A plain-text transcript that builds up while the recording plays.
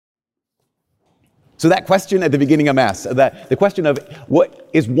So that question at the beginning of Mass, the question of what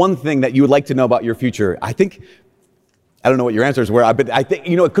is one thing that you would like to know about your future, I don't know what your answers were, but I think,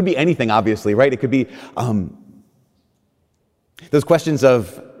 it could be anything, obviously, right? It could be those questions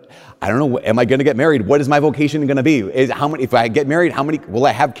of, I don't know, am I going to get married? What is my vocation going to be? If I get married, how many, will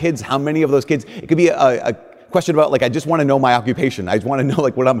I have kids? How many of those kids? It could be a question about, like, I just want to know my occupation. I just want to know,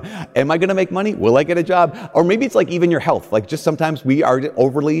 like, am I going to make money? Will I get a job? Or maybe it's like even your health. Like, just sometimes we are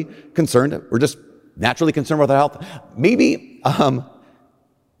overly concerned. We're just naturally concerned with our health. Maybe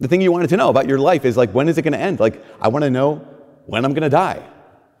the thing you wanted to know about your life is, like, when is it going to end? Like, I want to know when I'm going to die,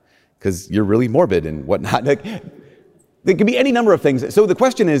 because you're really morbid and whatnot. Like, there could be any number of things. So the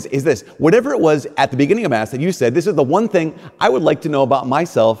question is this: whatever it was at the beginning of Mass that you said, this is the one thing I would like to know about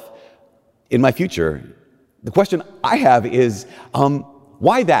myself in my future. The question I have is,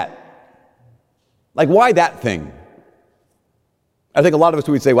 why that? Like, why that thing? I think a lot of us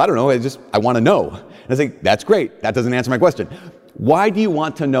would say, well, I don't know, I want to know. And I think, that's great. That doesn't answer my question. Why do you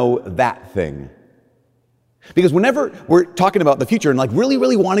want to know that thing? Because whenever we're talking about the future and, like, really,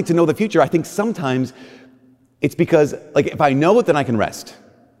 really wanting to know the future, I think sometimes it's because, like, if I know it, then I can rest.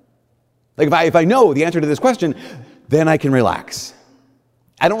 Like, if I know the answer to this question, then I can relax.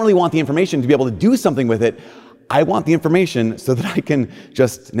 I don't really want the information to be able to do something with it. I want the information so that I can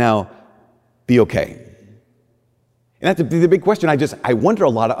just now be okay. And that's the big question. I wonder a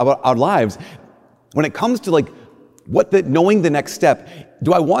lot about our lives when it comes to, like, knowing the next step.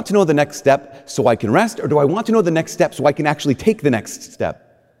 Do I want to know the next step so I can rest, or do I want to know the next step so I can actually take the next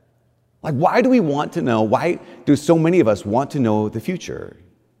step? Like, why do we want to know? Why do so many of us want to know the future?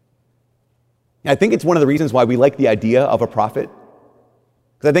 And I think it's one of the reasons why we like the idea of a prophet.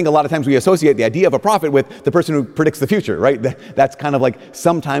 Because I think a lot of times we associate the idea of a prophet with the person who predicts the future, right? That's kind of like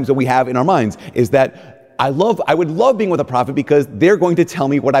sometimes what we have in our minds, is that I would love being with a prophet because they're going to tell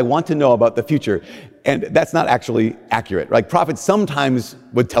me what I want to know about the future. And that's not actually accurate. Like, prophets sometimes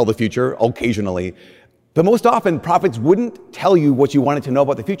would tell the future, occasionally. But most often, prophets wouldn't tell you what you wanted to know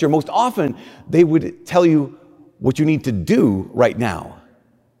about the future. Most often, they would tell you what you need to do right now.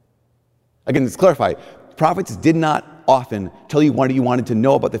 Again, let's clarify. Prophets did not often tell you what you wanted to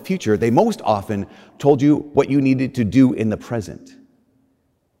know about the future. They most often told you what you needed to do in the present.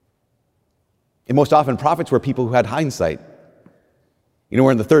 And most often, prophets were people who had hindsight.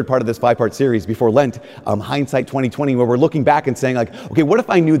 We're in the third part of this 5-part series before Lent, Hindsight 2020, where we're looking back and saying, like, okay, what if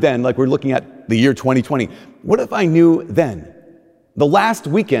I knew then, like, we're looking at the year 2020. What if I knew then, the last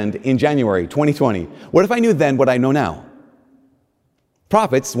weekend in January 2020, what if I knew then what I know now?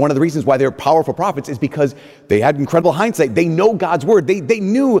 Prophets, one of the reasons why they're powerful prophets is because they had incredible hindsight. They know God's word. They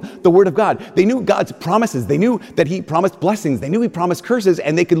knew the word of God. They knew God's promises. They knew that he promised blessings. They knew he promised curses,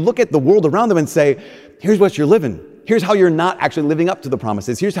 and they could look at the world around them and say, here's what you're living. Here's how you're not actually living up to the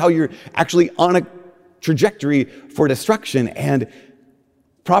promises. Here's how you're actually on a trajectory for destruction. And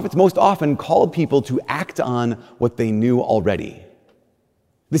prophets most often called people to act on what they knew already.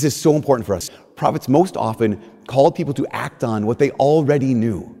 This is so important for us. Prophets most often called people to act on what they already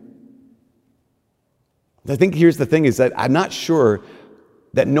knew. I think here's the thing, is that I'm not sure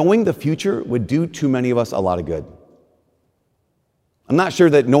that knowing the future would do too many of us a lot of good. I'm not sure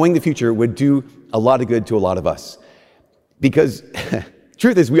that knowing the future would do a lot of good to a lot of us. Because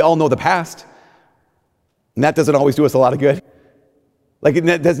truth is, we all know the past, and that doesn't always do us a lot of good. Like,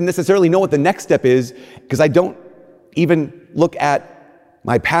 it doesn't necessarily know what the next step is, because I don't even look at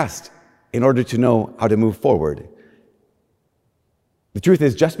my past in order to know how to move forward. The truth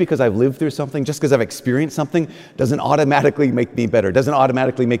is, just because I've lived through something, just because I've experienced something, doesn't automatically make me better, doesn't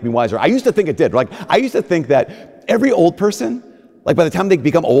automatically make me wiser. I used to think it did. Like, I used to think that every old person, like, by the time they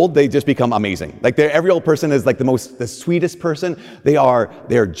become old, they just become amazing. Like, every old person is like the sweetest person.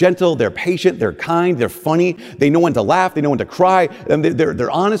 They're gentle, they're patient, they're kind, they're funny. They know when to laugh, they know when to cry, and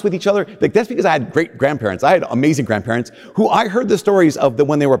they're honest with each other. Like, that's because I had great grandparents. I had amazing grandparents who I heard the stories of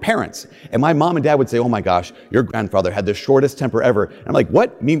when they were parents. And my mom and dad would say, oh my gosh, your grandfather had the shortest temper ever. And I'm like,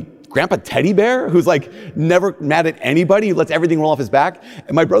 what? You mean Grandpa Teddy Bear, who's like never mad at anybody, who lets everything roll off his back?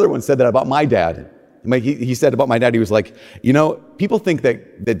 And my brother once said that about my dad. He said about my dad, he was like, people think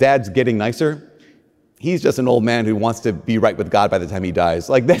that dad's getting nicer. He's just an old man who wants to be right with God by the time he dies.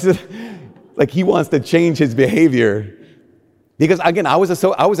 Like, he wants to change his behavior. Because again, I was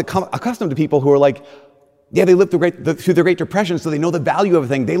accustomed to people who are like, yeah, they lived through the Great Depression, so they know the value of a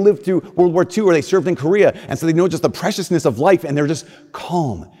thing. They lived through World War II, or they served in Korea, and so they know just the preciousness of life, and they're just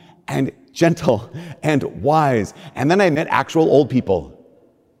calm and gentle and wise. And then I met actual old people.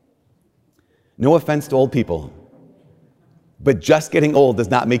 No offense to old people, but just getting old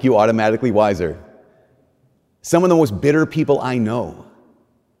does not make you automatically wiser. Some of the most bitter people I know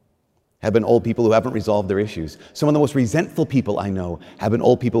have been old people who haven't resolved their issues. Some of the most resentful people I know have been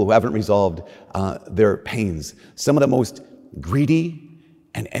old people who haven't resolved their pains. Some of the most greedy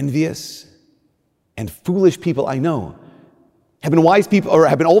and envious and foolish people I know have been wise people, or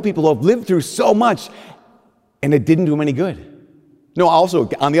have been old people who have lived through so much and it didn't do them any good. No, also,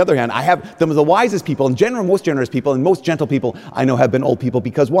 on the other hand, I have some of the wisest people, in general, most generous people, and most gentle people I know have been old people.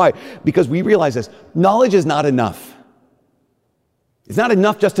 Because why? Because we realize this. Knowledge is not enough. It's not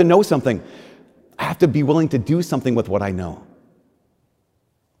enough just to know something. I have to be willing to do something with what I know.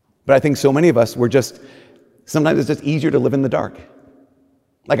 But I think so many of us, sometimes it's just easier to live in the dark.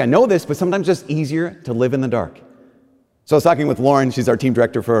 Like, I know this, but sometimes it's just easier to live in the dark. So I was talking with Lauren, she's our team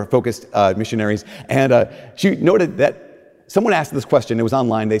director for Focused Missionaries, and she noted that someone asked this question, it was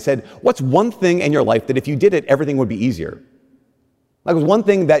online, they said, what's one thing in your life that if you did it, everything would be easier? Like, it was one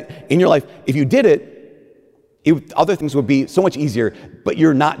thing that in your life, if you did it, other things would be so much easier, but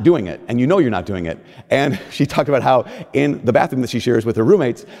you're not doing it, and you know you're not doing it. And she talked about how in the bathroom that she shares with her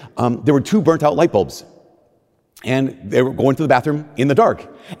roommates, there were 2 burnt out light bulbs. And they were going to the bathroom in the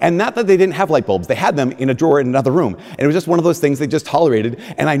dark. And not that they didn't have light bulbs, they had them in a drawer in another room. And it was just one of those things they just tolerated.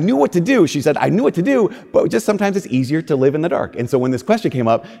 And I knew what to do. She said, I knew what to do, but just sometimes it's easier to live in the dark. And so when this question came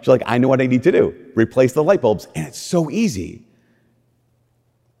up, she's like, I know what I need to do. Replace the light bulbs. And it's so easy.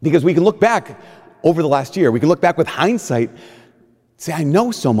 Because we can look back over the last year, we can look back with hindsight, say, I know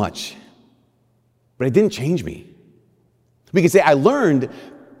so much, but it didn't change me. We can say, I learned,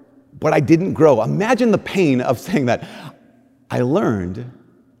 but I didn't grow. Imagine the pain of saying that. I learned,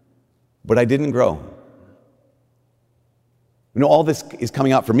 but I didn't grow. You know, all this is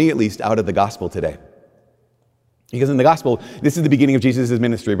coming out, for me at least, out of the gospel today. Because in the gospel, this is the beginning of Jesus'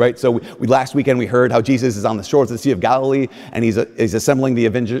 ministry, right? So last weekend we heard how Jesus is on the shores of the Sea of Galilee, and he's assembling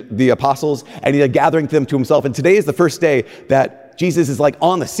the apostles, and he's gathering them to himself. And today is the first day that Jesus is like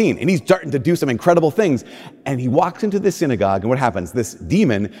on the scene, and he's starting to do some incredible things. And he walks into the synagogue, and what happens? This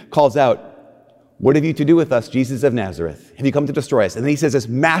demon calls out, what have you to do with us, Jesus of Nazareth? Have you come to destroy us? And then he says this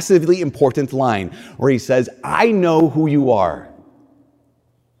massively important line where he says, I know who you are,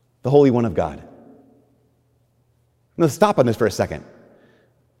 the Holy One of God. Now stop on this for a second.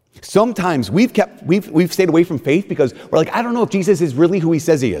 Sometimes we've stayed away from faith because we're like, I don't know if Jesus is really who he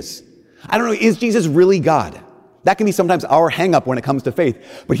says he is. I don't know, is Jesus really God? That can be sometimes our hang-up when it comes to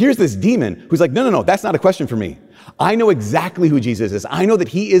faith. But here's this demon who's like, no, that's not a question for me. I know exactly who Jesus is. I know that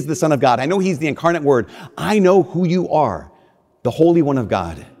he is the Son of God. I know he's the incarnate Word. I know who you are, the Holy One of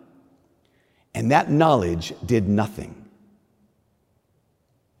God. And that knowledge did nothing.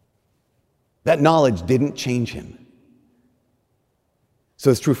 That knowledge didn't change him. So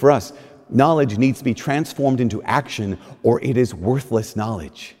it's true for us. Knowledge needs to be transformed into action, or it is worthless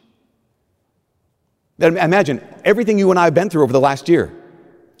knowledge. Imagine everything you and I have been through over the last year.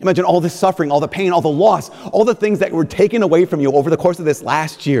 Imagine all the suffering, all the pain, all the loss, all the things that were taken away from you over the course of this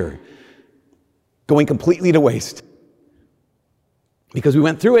last year, going completely to waste. Because we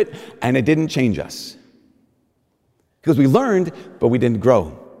went through it and it didn't change us. Because we learned, but we didn't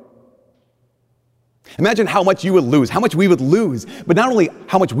grow. Imagine how much you would lose, how much we would lose, but not only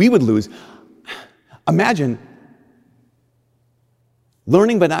how much we would lose, imagine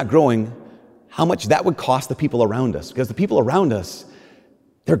learning but not growing, how much that would cost the people around us. Because the people around us,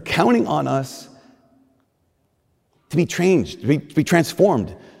 they're counting on us to be changed, to be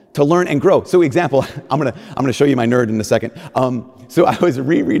transformed, to learn and grow. So example, I'm gonna show you my nerd in a second. So I was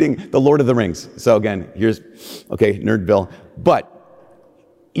rereading The Lord of the Rings. So again, okay, Nerdville. But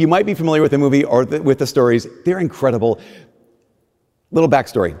you might be familiar with the movie or with the stories. They're incredible. Little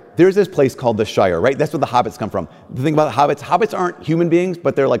backstory. There's this place called the Shire, right? That's where the hobbits come from. The thing about hobbits aren't human beings,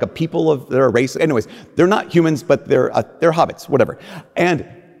 but they're like they're a race. Anyways, they're not humans, but they're hobbits, whatever. And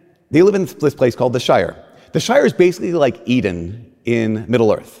they live in this place called the Shire. The Shire is basically like Eden in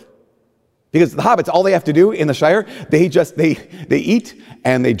Middle Earth. Because the hobbits, all they have to do in the Shire, they eat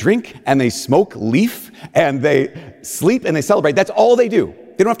and they drink and they smoke leaf and they sleep and they celebrate. That's all they do.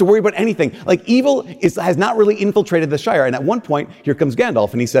 They don't have to worry about anything. Like, evil has not really infiltrated the Shire. And at one point, here comes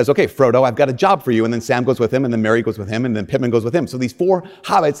Gandalf, and he says, okay, Frodo, I've got a job for you. And then Sam goes with him, and then Merry goes with him, and then Pippin goes with him. So these 4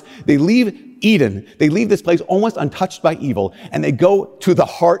 hobbits, they leave Eden. They leave this place almost untouched by evil, and they go to the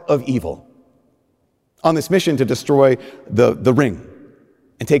heart of evil on this mission to destroy the ring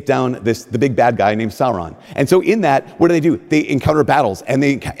and take down the big bad guy named Sauron. And so in that, what do? They encounter battles, and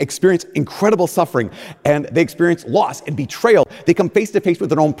they experience incredible suffering, and they experience loss and betrayal. They come face to face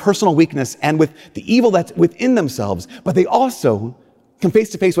with their own personal weakness and with the evil that's within themselves, but they also come face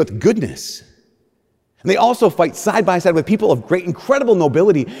to face with goodness. And they also fight side by side with people of great, incredible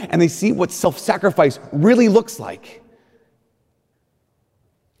nobility, and they see what self-sacrifice really looks like.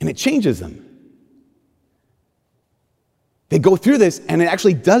 And it changes them. They go through this, and it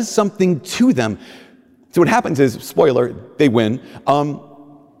actually does something to them. So what happens is, spoiler, they win.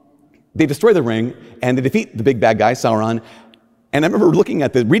 They destroy the ring, and they defeat the big bad guy, Sauron. And I remember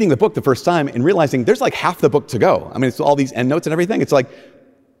reading the book the first time and realizing there's like half the book to go. I mean, it's all these endnotes and everything. It's like,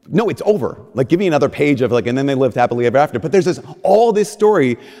 no, it's over. Like, give me another page of and then they lived happily ever after. But there's all this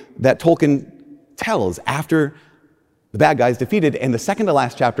story that Tolkien tells after the bad guy is defeated. And the second to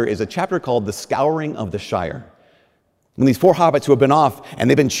last chapter is a chapter called The Scouring of the Shire. When these 4 hobbits who have been off and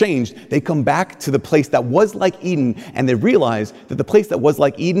they've been changed, they come back to the place that was like Eden, and they realize that the place that was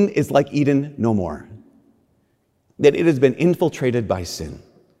like Eden is like Eden no more. That it has been infiltrated by sin.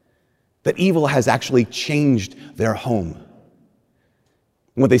 That evil has actually changed their home.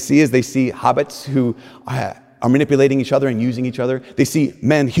 And what they see is hobbits who are manipulating each other and using each other. They see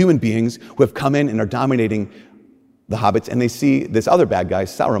men, human beings, who have come in and are dominating the hobbits, and they see this other bad guy,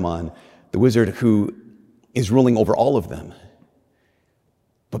 Saruman, the wizard who is ruling over all of them.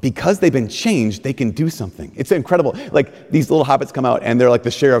 But because they've been changed, they can do something. It's incredible. Like, these little hobbits come out, and they're like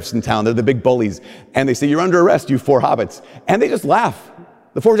the sheriffs in town. They're the big bullies. And they say, "You're under arrest, you 4 hobbits." And they just laugh.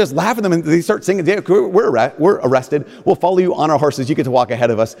 The 4 just laugh at them, and they start singing, "Yeah, we're arrested. We'll follow you on our horses. You get to walk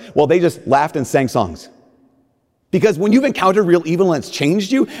ahead of us." Well, they just laughed and sang songs. Because when you've encountered real evil and it's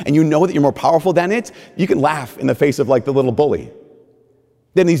changed you, and you know that you're more powerful than it, you can laugh in the face of like the little bully.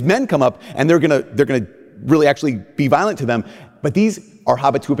 Then these men come up, and they're gonna really actually be violent to them. But these are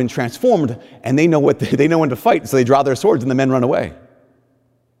hobbits who have been transformed, and they know when to fight, so they draw their swords, and the men run away.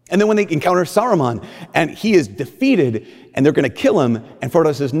 And then when they encounter Saruman, and he is defeated, and they're going to kill him, and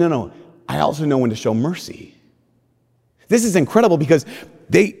Frodo says, no, I also know when to show mercy. This is incredible because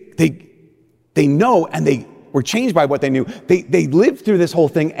they know, and they were changed by what they knew. They lived through this whole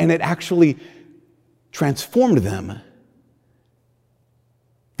thing, and it actually transformed them.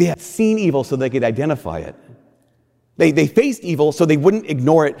 They had seen evil so they could identify it. They faced evil so they wouldn't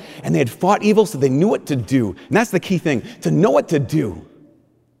ignore it, and they had fought evil so they knew what to do. And that's the key thing, to know what to do.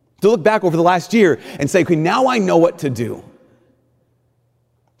 To look back over the last year and say, okay, now I know what to do.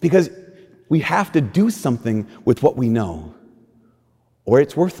 Because we have to do something with what we know, or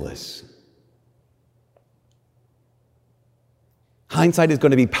it's worthless. Hindsight is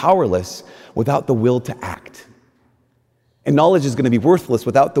going to be powerless without the will to act. And knowledge is going to be worthless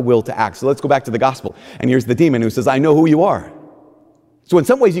without the will to act. So let's go back to the gospel. And here's the demon who says, "I know who you are." So in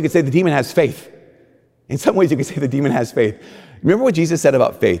some ways you could say the demon has faith. In some ways you could say the demon has faith. Remember what Jesus said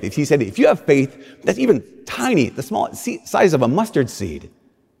about faith? He said, if you have faith that's even tiny, the small size of a mustard seed,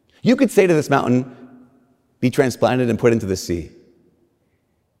 you could say to this mountain, "Be transplanted and put into the sea."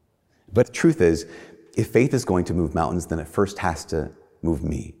 But the truth is, if faith is going to move mountains, then it first has to move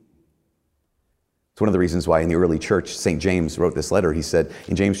me. It's one of the reasons why in the early church, St. James wrote this letter. He said,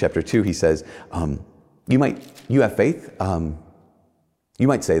 in James chapter 2, he says, you have faith. You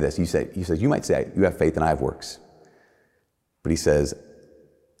might say this. You might say you have faith and I have works. But he says,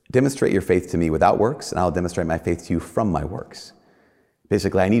 demonstrate your faith to me without works, and I'll demonstrate my faith to you from my works.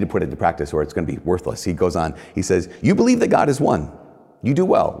 Basically, I need to put it into practice or it's going to be worthless. He goes on, he says, you believe that God is one. You do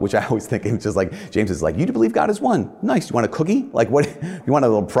well, which I always think it's just like, James is like, you do believe God is one. Nice. You want a cookie? Like what? You want a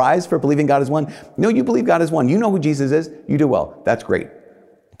little prize for believing God is one? No, you believe God is one. You know who Jesus is. You do well. That's great.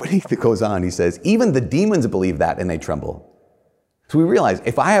 But he goes on, he says, even the demons believe that and they tremble. So we realize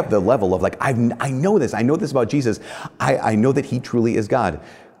if I have the level of like, I know this about Jesus. I know that he truly is God.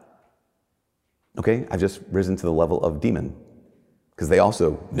 Okay, I've just risen to the level of demon because they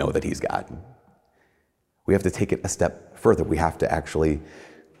also know that he's God. We have to take it a step further. We have to actually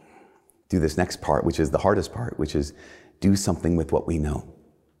do this next part, which is the hardest part, which is do something with what we know,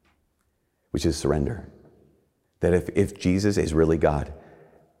 which is surrender. That if Jesus is really God,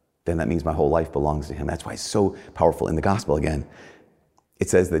 then that means my whole life belongs to him. That's why it's so powerful in the gospel again. It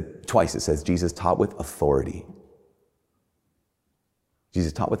says that twice, it says Jesus taught with authority.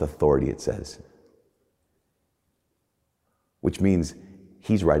 Jesus taught with authority, it says. Which means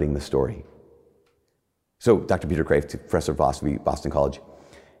he's writing the story. So Dr. Peter Crave, professor of philosophy, Boston College,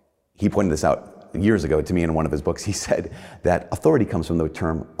 he pointed this out years ago to me in one of his books. He said that authority comes from the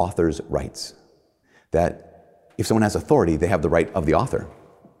term author's rights. That if someone has authority, they have the right of the author.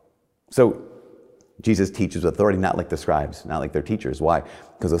 So Jesus teaches with authority, not like the scribes, not like their teachers. Why?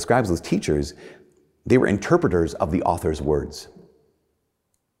 Because the scribes, those teachers, they were interpreters of the author's words.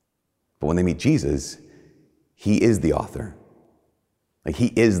 But when they meet Jesus, he is the author. Like he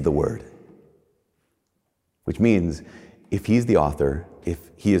is the word. Which means if he's the author, if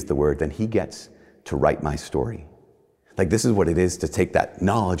he is the word, then he gets to write my story. Like this is what it is to take that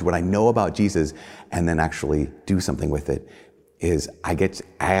knowledge, what I know about Jesus, and then actually do something with it is I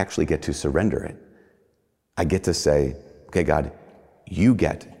actually get to surrender it. I get to say, okay, God, you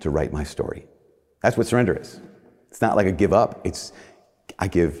get to write my story. That's what surrender is. It's not like a give up. It's I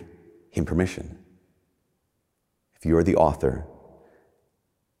give him permission. If you are the author,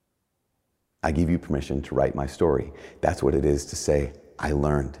 I give you permission to write my story. That's what it is to say, I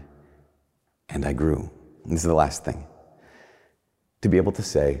learned and I grew. And this is the last thing. To be able to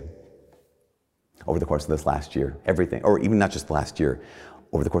say, over the course of this last year, everything, or even not just the last year,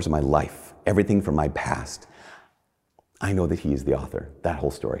 over the course of my life, everything from my past, I know that he is the author, that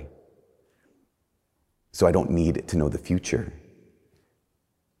whole story. So I don't need to know the future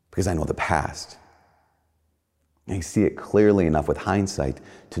because I know the past. And I see it clearly enough with hindsight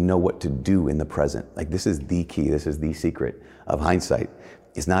to know what to do in the present. Like this is the key, this is the secret of hindsight.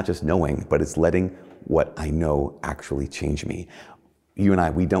 It's not just knowing, but it's letting what I know actually change me. You and I,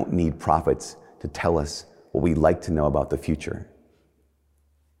 we don't need prophets to tell us what we'd like to know about the future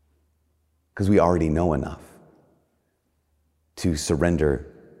because we already know enough to surrender,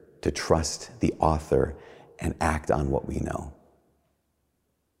 to trust the author and act on what we know.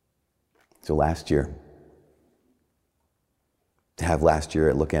 So last year, to have last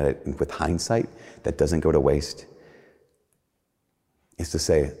year, look at it with hindsight that doesn't go to waste, is to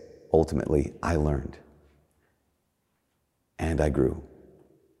say, ultimately, I learned and I grew.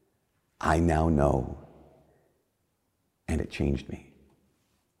 I now know, and it changed me.